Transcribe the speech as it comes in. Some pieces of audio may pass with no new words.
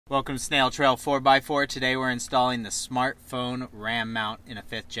Welcome to Snail Trail 4x4. Today we're installing the smartphone RAM mount in a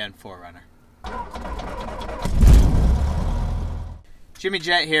 5th Gen 4runner. Jimmy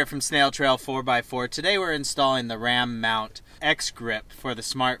Jet here from Snail Trail 4x4. Today we're installing the RAM mount X grip for the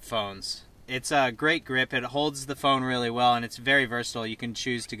smartphones. It's a great grip. It holds the phone really well and it's very versatile. You can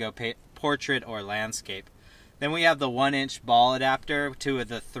choose to go portrait or landscape. Then we have the 1-inch ball adapter to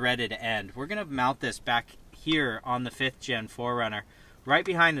the threaded end. We're going to mount this back here on the 5th Gen 4runner, right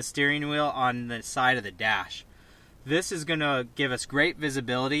behind the steering wheel on the side of the dash. This is going to give us great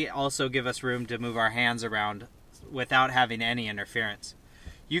visibility, also give us room to move our hands around without having any interference.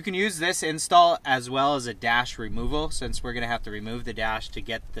 You can use this install as well as a dash removal, since we're going to have to remove the dash to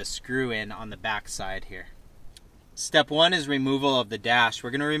get the screw in on the back side here. Step 1 is removal of the dash.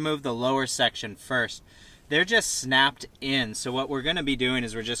 We're going to remove the lower section first. They're just snapped in, so what we're going to be doing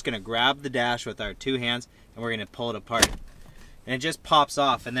is we're just going to grab the dash with our two hands and we're going to pull it apart. And it just pops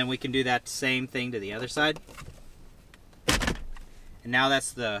off, and then we can do that same thing to the other side. And now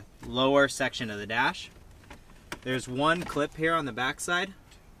that's the lower section of the dash. There's one clip here on the back side.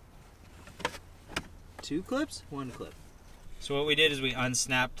 Two clips? One clip. So what we did is we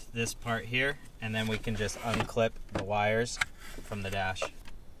unsnapped this part here, and then we can just unclip the wires from the dash.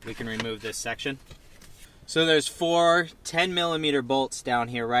 We can remove this section. So there's 4 10mm bolts down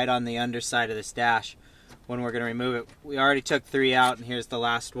here right on the underside of this dash. When we're going to remove it, we already took 3 out, and here's the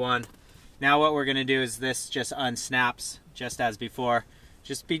last one. Now what we're going to do is this just unsnaps just as before.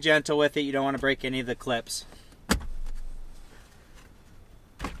 Just be gentle with it. You don't want to break any of the clips.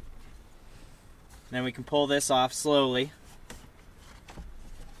 Then we can pull this off slowly.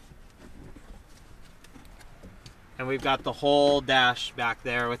 And we've got the whole dash back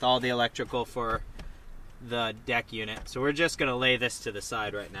there with all the electrical for the deck unit. So we're just going to lay this to the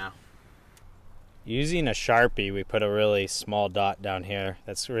side right now. Using a Sharpie, we put a really small dot down here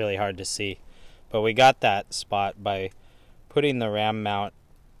that's really hard to see. But we got that spot by putting the RAM mount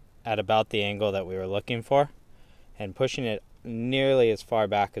at about the angle that we were looking for and pushing it nearly as far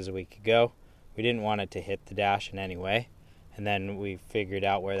back as we could go. We didn't want it to hit the dash in any way. And then we figured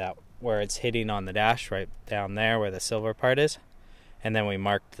out where it's hitting on the dash, right down there where the silver part is. And then we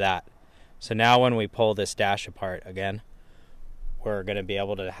marked that. So now when we pull this dash apart again, we're going to be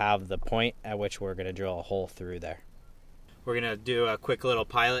able to have the point at which we're going to drill a hole through there. We're going to do a quick little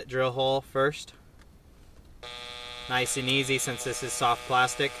pilot drill hole first. Nice and easy since this is soft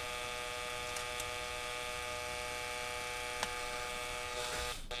plastic.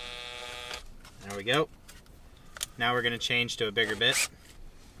 There we go. Now we're going to change to a bigger bit.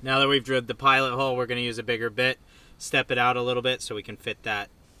 Now that we've drilled the pilot hole, we're going to use a bigger bit, step it out a little bit so we can fit that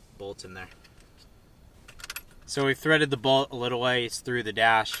bolt in there. So we've threaded the bolt a little ways through the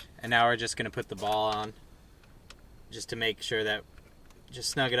dash, and now we're just going to put the ball on just to make sure that, just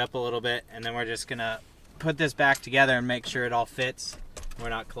snug it up a little bit, and then we're just going to put this back together and make sure it all fits. We're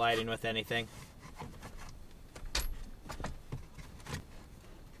not colliding with anything.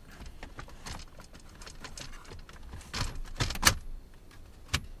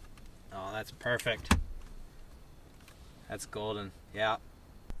 Oh, that's perfect. That's golden. Yeah.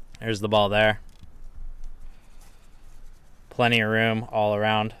 There's the ball there. Plenty of room all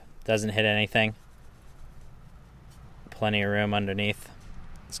around. Doesn't hit anything. Plenty of room underneath.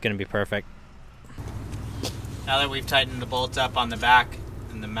 It's going to be perfect. Now that we've tightened the bolts up on the back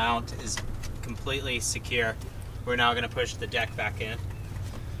and the mount is completely secure, we're now going to push the deck back in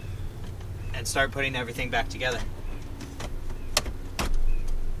and start putting everything back together.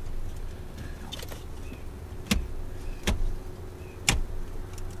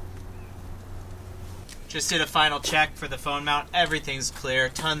 Just did a final check for the phone mount. Everything's clear,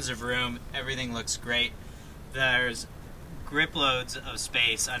 tons of room, everything looks great. There's grip loads of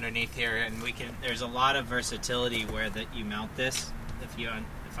space underneath here, and there's a lot of versatility where you mount this.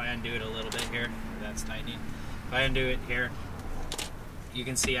 If I undo it a little bit here, that's tightening. If I undo it here, you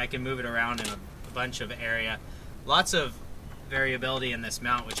can see I can move it around in a bunch of area. Lots of variability in this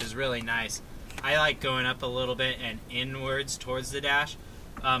mount, which is really nice. I like going up a little bit and inwards towards the dash.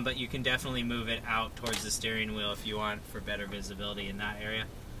 But you can definitely move it out towards the steering wheel if you want for better visibility in that area.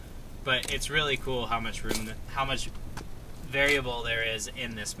 But it's really cool how much variable there is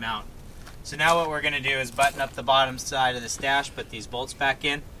in this mount. So now what we're going to do is button up the bottom side of this dash, put these bolts back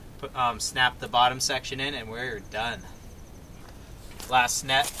in, snap the bottom section in, and we're done. Last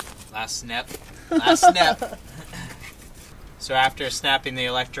snap. So after snapping the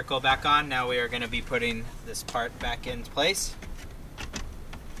electrical back on, now we are going to be putting this part back in place.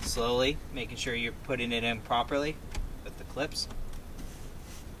 Slowly, making sure you're putting it in properly with the clips.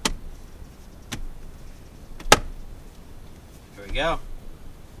 There we go.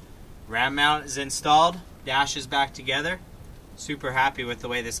 Ram mount is installed, dash is back together. Super happy with the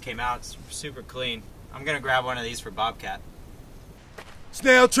way this came out. It's super clean. I'm gonna grab one of these for Bobcat.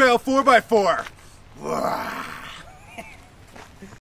 Snail Trail 4x4.